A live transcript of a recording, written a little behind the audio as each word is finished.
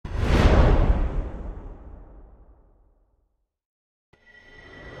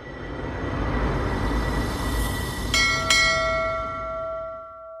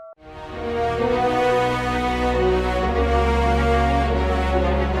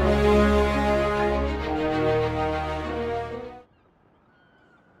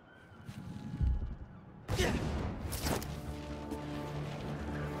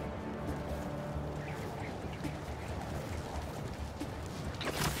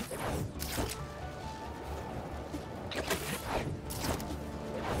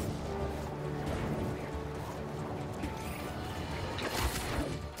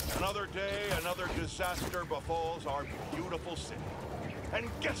disaster befalls our beautiful city. And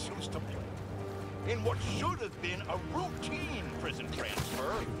guess who's to blame? In what should have been a routine prison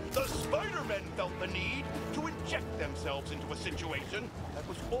transfer, the Spider-Men felt the need to inject themselves into a situation that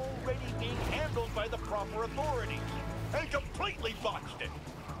was already being handled by the proper authorities, and completely botched it.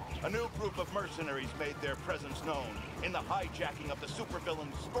 A new group of mercenaries made their presence known in the hijacking of the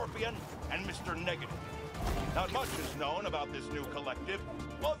supervillains Scorpion and Mr. Negative. Not much is known about this new collective,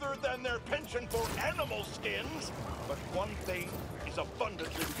 other than their penchant for animal skins, but one thing is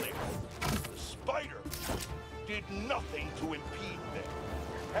abundantly clear. The Spider did nothing to impede them.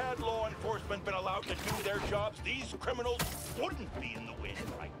 Had law enforcement been allowed to do their jobs, these criminals wouldn't be in the wind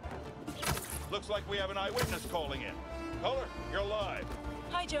right now. Looks like we have an eyewitness calling in. Caller, you're live.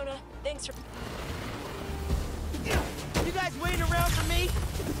 Hi, Jonah. Thanks for... You guys waiting around for me?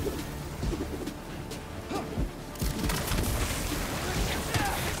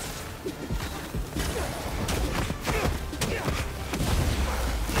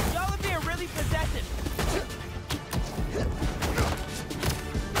 Y'all are being really possessive.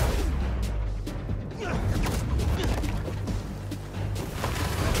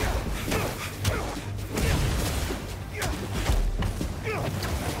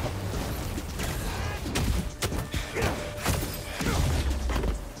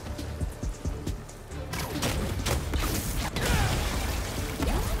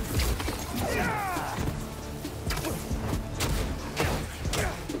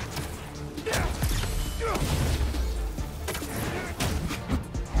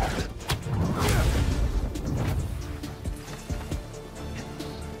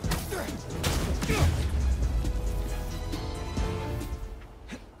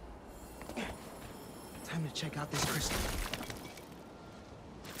 Time to check out this crystal.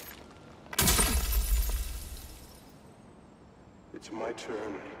 It's my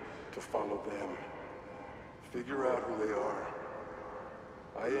turn to follow them. Figure out who they are.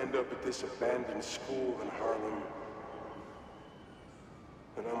 I end up at this abandoned school in Harlem.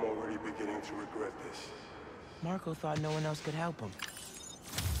 And I'm already beginning to regret this. Marco thought no one else could help him.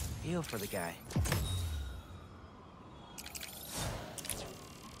 Feel for the guy.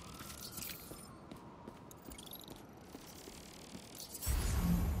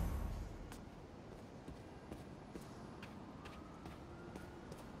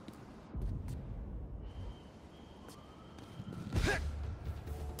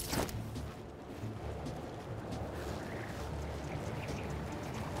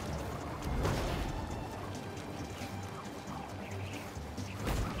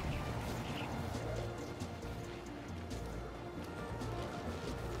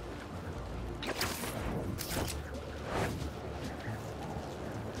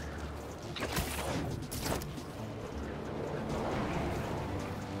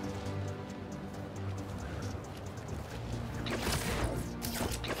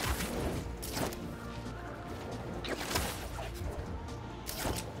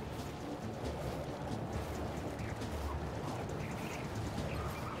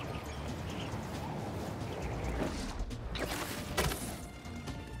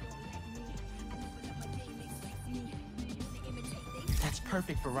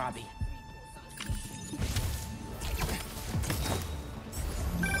 Perfect for Robbie.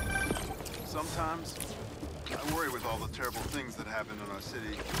 Sometimes, I worry with all the terrible things that happen in our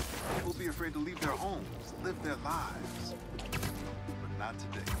city. People be afraid to leave their homes, live their lives. But not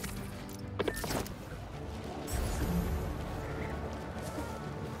today.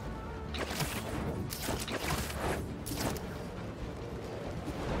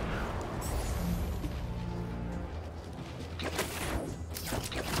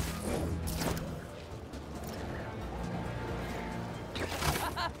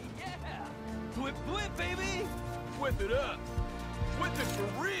 Whip it up! Whip it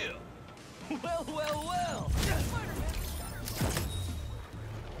for real! Well, well, well!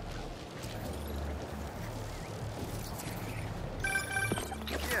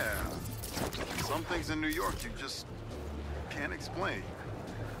 Yeah. Some things in New York you just can't explain.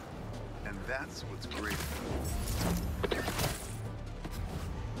 And that's what's great.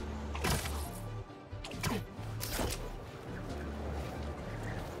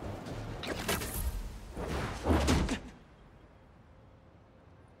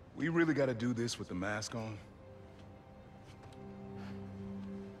 We really gotta do this with the mask on?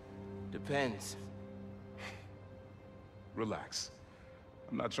 Depends. Relax.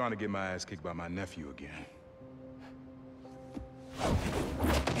 I'm not trying to get my ass kicked by my nephew again.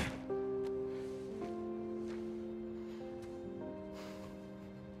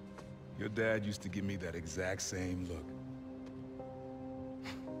 Your dad used to give me that exact same look.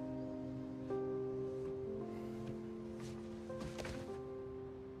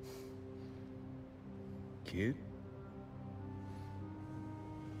 kid.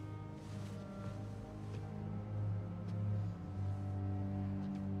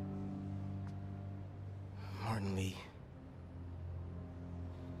 Martin Lee.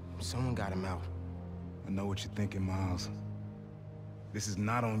 Someone got him out. I know what you're thinking, Miles. This is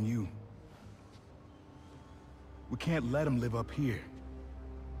not on you. We can't let him live up here.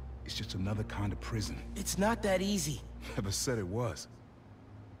 It's just another kind of prison. It's not that easy. Never said it was.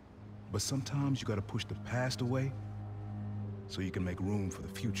 But sometimes you gotta push the past away so you can make room for the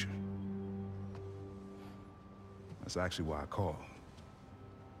future. That's actually why I called.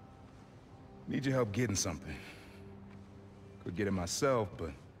 Need your help getting something. Could get it myself,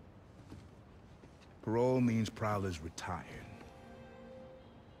 but parole means Prowler's retired.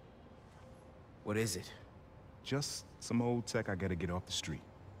 What is it? Just some old tech I gotta get off the street.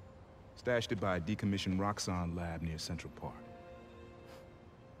 Stashed it by a decommissioned Roxxon lab near Central Park.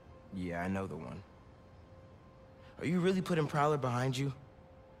 Yeah, I know the one. Are you really putting Prowler behind you?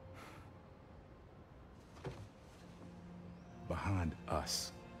 Behind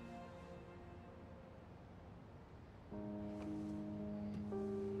us.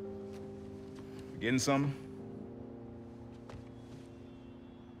 You getting something?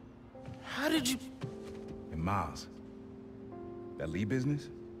 How did you... And Miles, that Lee business?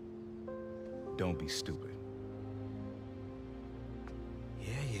 Don't be stupid.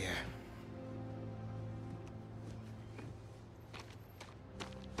 Yeah.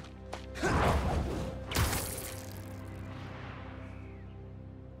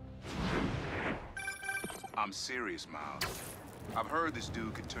 I'm serious, Miles. I've heard this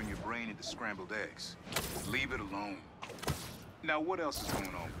dude can turn your brain into scrambled eggs. Leave it alone. Now, what else is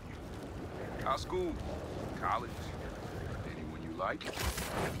going on with you? How's school? College? Anyone you like?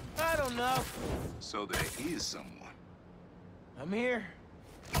 I don't know. So there is someone. I'm here.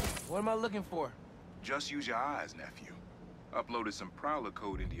 What am I looking for? Just use your eyes, nephew. Uploaded some Prowler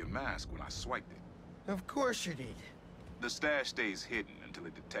code into your mask when I swiped it. Of course you did. The stash stays hidden until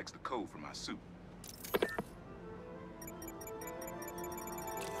it detects the code from my suit.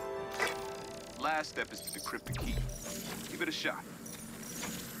 Last step is to decrypt the key. Give it a shot.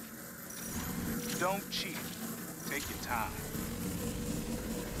 Don't cheat. Take your time.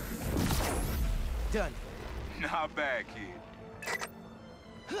 Done. Not bad, kid.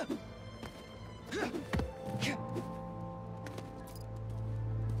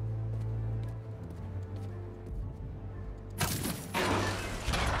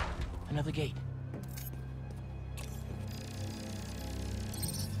 Another gate.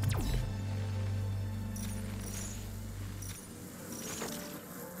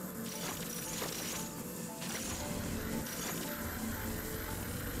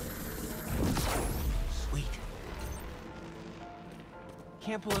 Sweet.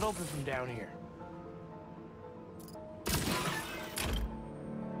 Can't pull it open from down here.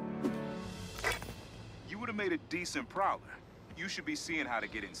 You would have made a decent Prowler. You should be seeing how to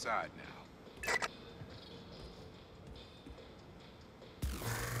get inside now.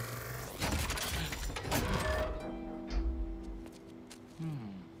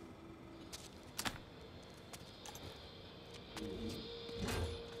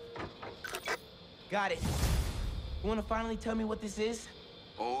 Got it. You wanna finally tell me what this is?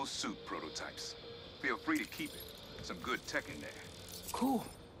 Old suit prototypes. Feel free to keep it. Some good tech in there. Cool.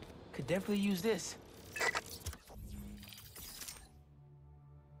 Could definitely use this.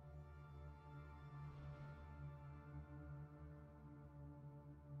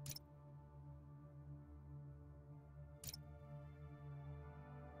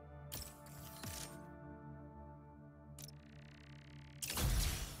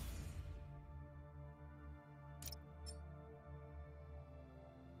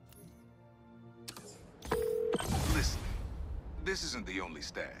 Listen, this isn't the only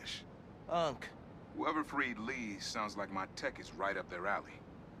stash. Unc. Whoever freed Lee sounds like my tech is right up their alley.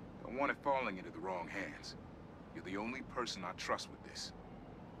 Don't want it falling into the wrong hands. You're the only person I trust with this.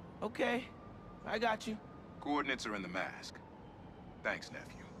 Okay. I got you. Coordinates are in the mask. Thanks,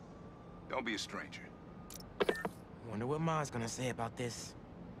 nephew. Don't be a stranger. Wonder what Ma's gonna say about this.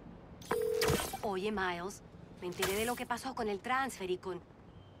 Oye, Miles, me enteré de lo que pasó con el transfer y con...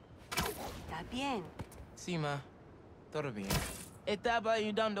 ¿Estás bien? Sí, Ma. Todo bien. Estaba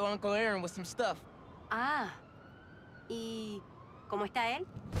ayudando a Uncle Aaron with some stuff. Ah, ¿y cómo está él?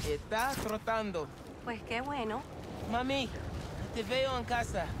 Está trotando. Pues qué bueno. Mami, te veo en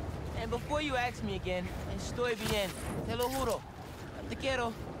casa. And before you ask me again, estoy bien. Te lo juro. Te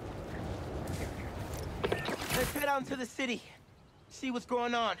quiero. Let's head out into the city. See what's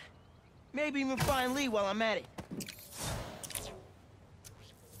going on. Maybe even find Lee while I'm at it.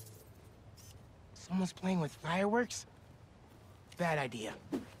 Someone's playing with fireworks? Bad idea.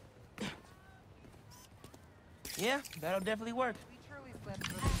 Yeah, that'll definitely work.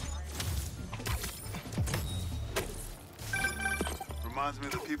 Reminds me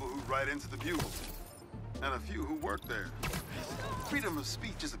of the people who write into the Bugle, and a few who work there. Freedom of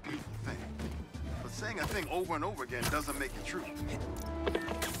speech is a beautiful thing, but saying a thing over and over again doesn't make it true.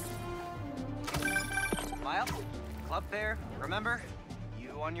 Miles, club fair, remember?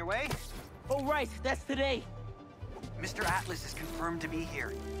 You on your way? Oh, right, that's today. Mr. Atlas is confirmed to be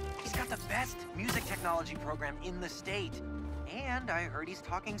here. He's got the best music technology program in the state. And I heard he's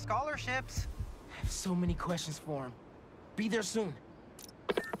talking scholarships. I have so many questions for him. Be there soon.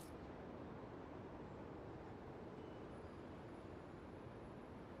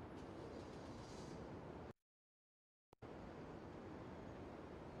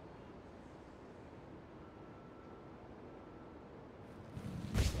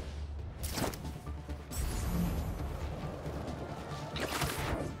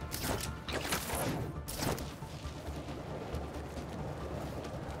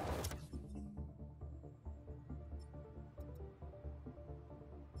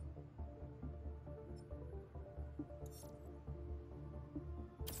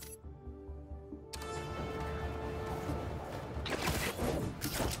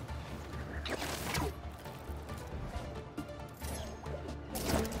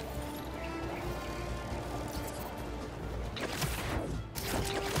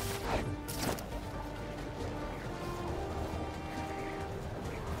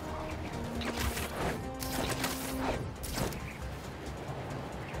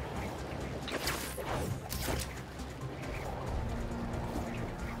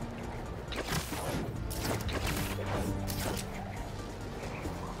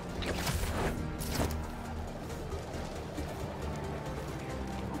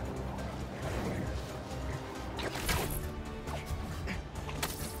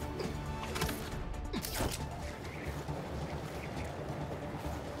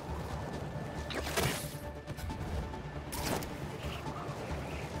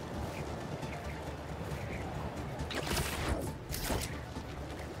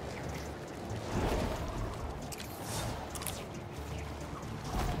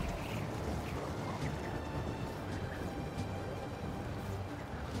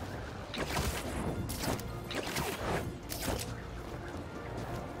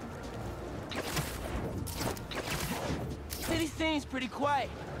 City seems pretty quiet.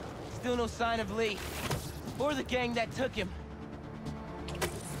 Still no sign of Lee. Or the gang that took him.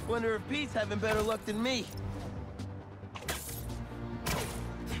 Wonder if Pete's having better luck than me.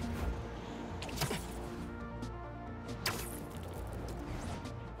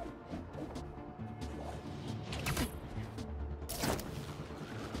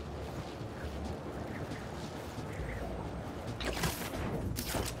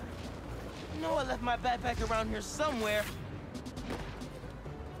 I know I left my backpack around here somewhere.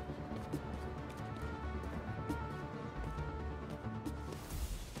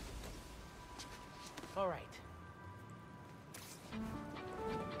 All right.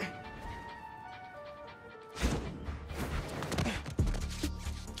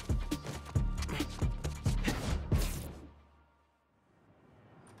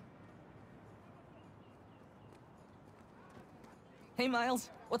 Hey, Miles.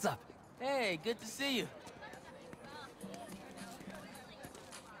 What's up? Hey, good to see you.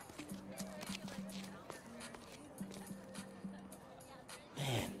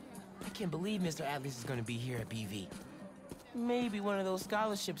 Man, I can't believe Mr. Atlas is gonna be here at BV. Maybe one of those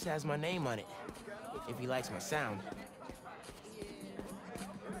scholarships has my name on it, if he likes my sound.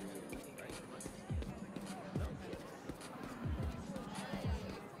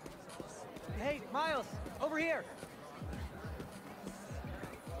 Hey, Miles, over here.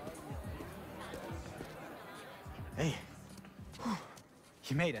 Hey.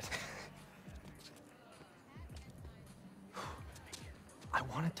 You made it. I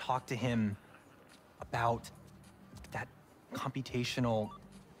want to talk to him about that computational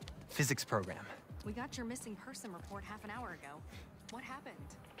physics program. We got your missing person report half an hour ago. What happened?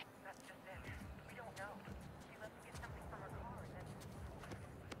 That's just it. We don't know. She left to get something from her car and then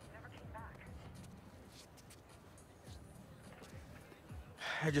never came back.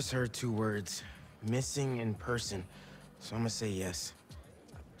 I just heard two words. Missing in person. So I'm gonna say yes.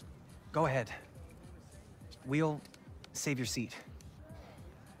 Go ahead. We'll save your seat.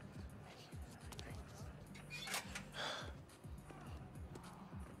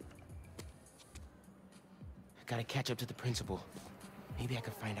 Gotta catch up to the principal. Maybe I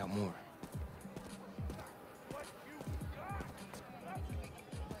could find out more.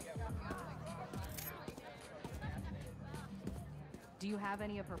 Do you have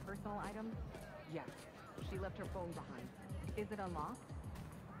any of her personal items? Yes. She left her phone behind. Is it unlocked?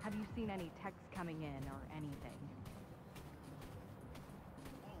 Have you seen any texts coming in or anything?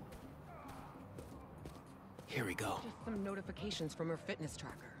 Here we go. Just some notifications from her fitness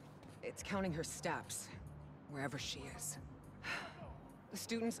tracker. It's counting her steps, wherever she is. The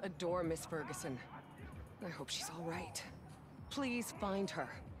students adore Miss Ferguson. I hope she's all right. Please find her.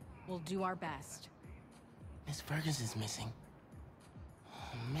 We'll do our best. Miss Ferguson's missing.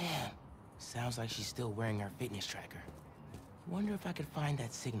 Oh, man. Sounds like she's still wearing her fitness tracker. Wonder if I could find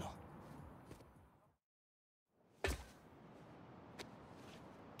that signal.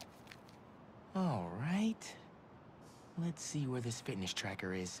 All right. Let's see where this fitness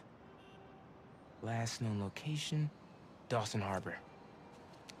tracker is. Last known location, Dawson Harbor.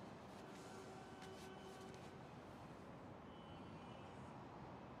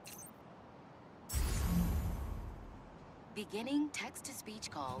 Beginning text-to-speech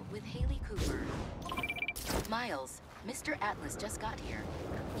call with Haley Cooper. Miles, Mr. Atlas just got here.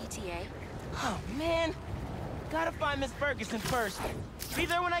 ETA? Oh, man! Gotta find Miss Ferguson first. Be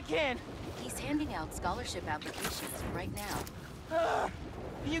there when I can. He's handing out scholarship applications right now.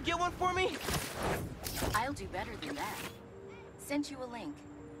 Can you get one for me? I'll do better than that. Sent you a link.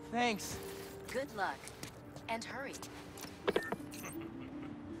 Thanks. Good luck. And hurry.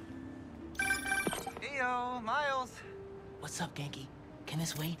 Heyo, Miles. What's up, Genki? Can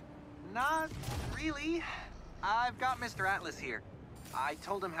this wait? Not really. I've got Mr. Atlas here. I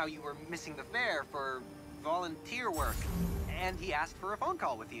told him how you were missing the fair for volunteer work, and he asked for a phone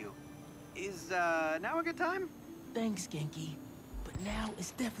call with you. Is, now a good time? Thanks, Genki. But now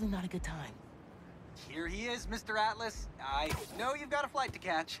is definitely not a good time. Here he is, Mr. Atlas. I know you've got a flight to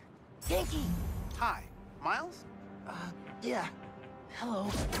catch. Genki! Hi, Miles? Yeah. Hello.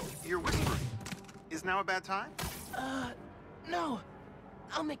 You're whispering. Is now a bad time? No.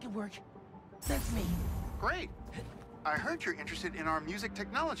 I'll make it work. That's me. Great. I heard you're interested in our music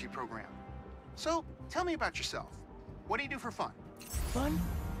technology program. So, tell me about yourself. What do you do for fun? Fun?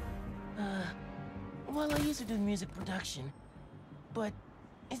 Well, I used to do music production, but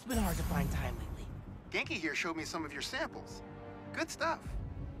it's been hard to find time lately. Genki here showed me some of your samples. Good stuff.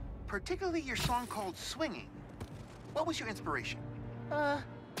 Particularly your song called Swinging. What was your inspiration?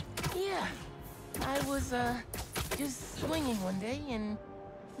 Yeah. I was, just swinging one day and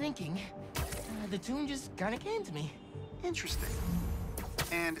thinking. The tune just kinda came to me. Interesting.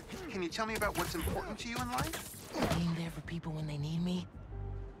 And can you tell me about what's important to you in life? Being there for people when they need me.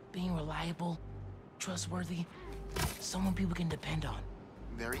 Being reliable, trustworthy, someone people can depend on.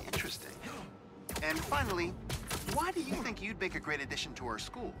 Very interesting. And finally, why do you think you'd make a great addition to our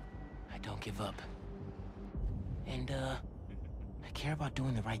school? I don't give up. And, I care about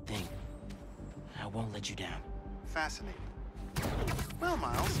doing the right thing. I won't let you down. Fascinating. Well,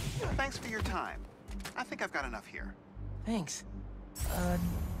 Miles, thanks for your time. I think I've got enough here. Thanks.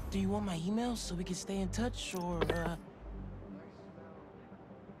 Do you want my email so we can stay in touch, or,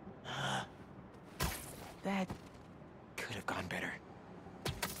 that could have gone better.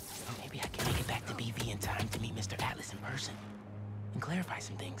 Maybe I can make it back to BV in time to meet Mr. Atlas in person and clarify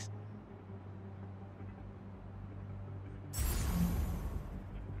some things.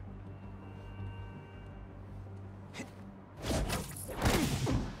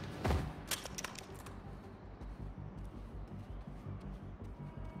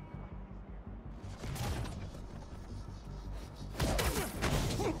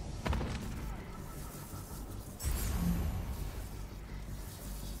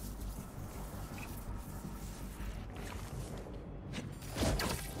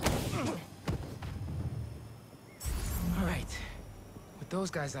 Those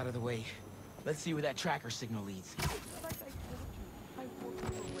guys out of the way. Let's see where that tracker signal leads. Like I told you,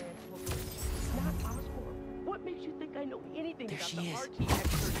 I work for Ranch Location, not Oscorp. What makes you think I know anything There about she the is. RT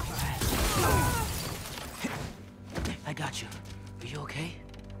expert class? I got you. Are you okay?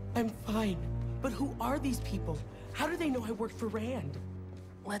 I'm fine. But who are these people? How do they know I work for Rand?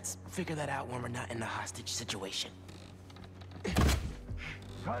 Let's figure that out when we're not in a hostage situation.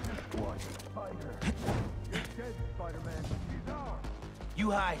 Time to squash the spider. You're dead, Spider-Man. He's ours. You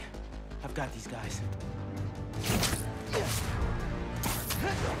hide. I've got these guys.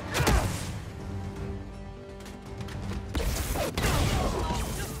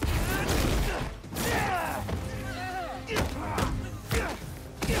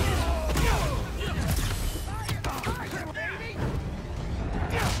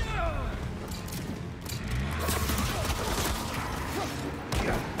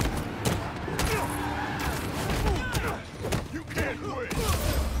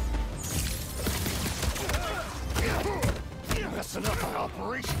 enough of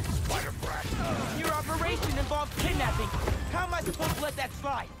operation, Spider Brat. Your operation involves kidnapping. How am I supposed to let that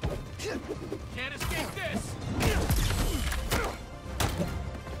slide? Can't escape this!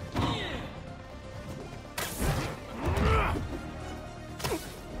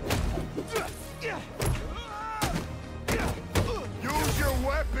 Use your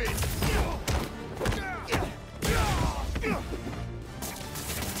weapon!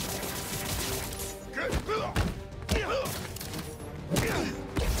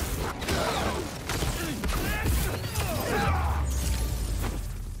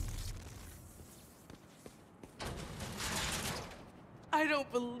 I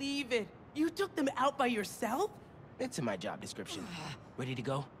don't believe it. You took them out by yourself? It's in my job description. Ready to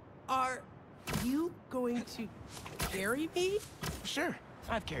go? Are you going to carry me? Sure.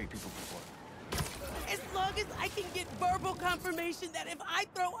 I've carried people before. As long as I can get verbal confirmation that if I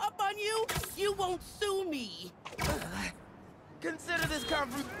throw up on you, you won't sue me. Consider this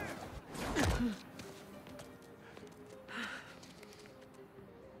confirm...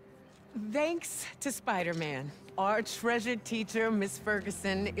 Thanks to Spider-Man, our treasured teacher, Miss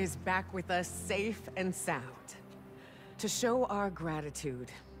Ferguson, is back with us safe and sound. To show our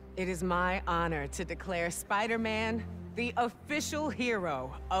gratitude, it is my honor to declare Spider-Man the official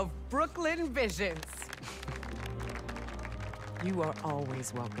hero of Brooklyn Visions. You are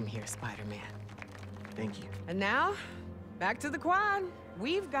always welcome here, Spider-Man. Thank you. And now, back to the quad.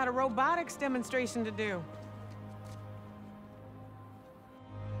 We've got a robotics demonstration to do.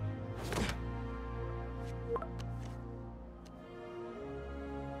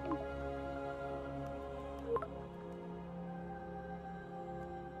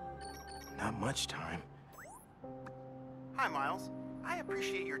 Not much time. Hi, Miles. I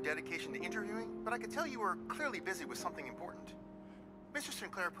appreciate your dedication to interviewing, but I could tell you were clearly busy with something important. Mr.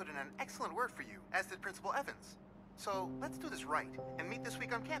 Sinclair put in an excellent word for you, as did Principal Evans. So let's do this right and meet this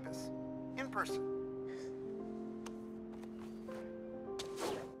week on campus, in person.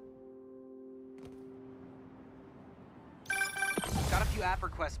 Got a few app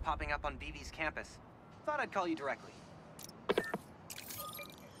requests popping up on BB's campus. Thought I'd call you directly.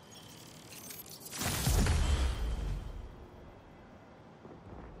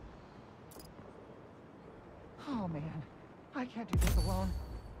 Oh man, I can't do this alone.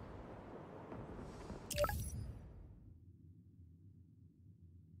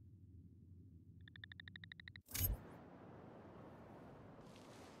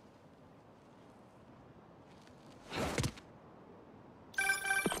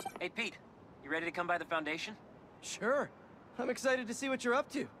 Hey, Pete. You ready to come by the Foundation? Sure. I'm excited to see what you're up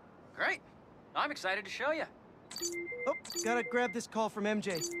to. Great. I'm excited to show you. Oh, gotta grab this call from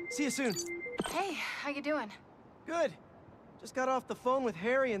MJ. See you soon. Hey, how you doing? Good. Just got off the phone with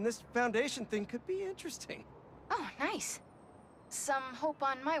Harry, and this Foundation thing could be interesting. Oh, nice. Some hope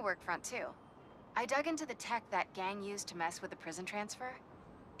on my work front, too. I dug into the tech that gang used to mess with the prison transfer.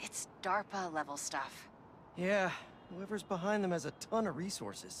 It's DARPA-level stuff. Yeah, whoever's behind them has a ton of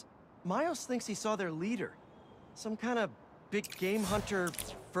resources. Miles thinks he saw their leader. Some kind of big game hunter,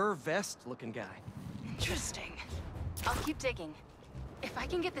 fur vest-looking guy. Interesting. I'll keep digging. If I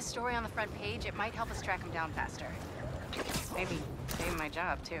can get this story on the front page, it might help us track him down faster. Maybe save my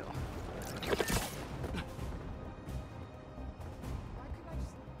job, too.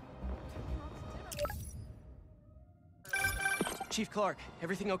 Chief Clark,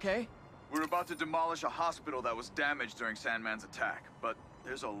 everything okay? We're about to demolish a hospital that was damaged during Sandman's attack, but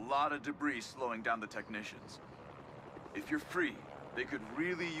there's a lot of debris slowing down the technicians. If you're free, they could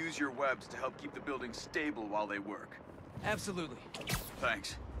really use your webs to help keep the building stable while they work. Absolutely.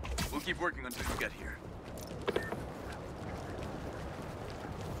 Thanks. We'll keep working until you get here.